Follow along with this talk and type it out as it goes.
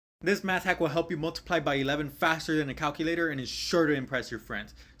This math hack will help you multiply by 11 faster than a calculator and is sure to impress your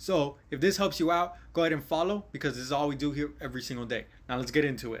friends. So if this helps you out, go ahead and follow because this is all we do here every single day. Now let's get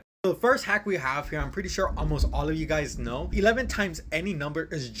into it. So the first hack we have here, I'm pretty sure almost all of you guys know, 11 times any number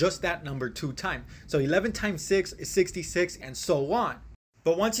is just that number 2 times. So 11 times 6 is 66 and so on.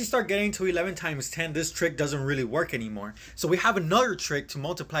 But once you start getting to 11 times 10, this trick doesn't really work anymore. So we have another trick to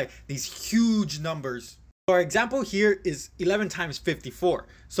multiply these huge numbers. Our example here is 11 times 54.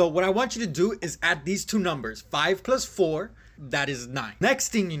 So what I want you to do is add these two numbers, 5 plus 4, that is 9. Next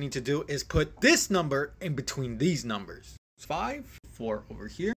thing you need to do is put this number in between these numbers. 5, 4 over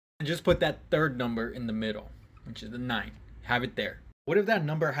here. And just put that third number in the middle, which is the 9. Have it there. What if that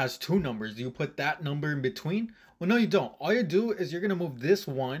number has two numbers? Do you put that number in between? Well, no, you don't. All you do is you're going to move this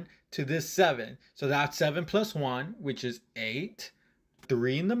 1 to this 7. So that's 7 plus 1, which is 8.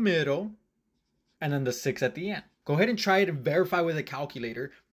 3 in the middle. And then the 6 at the end. Go ahead and try it and verify with a calculator.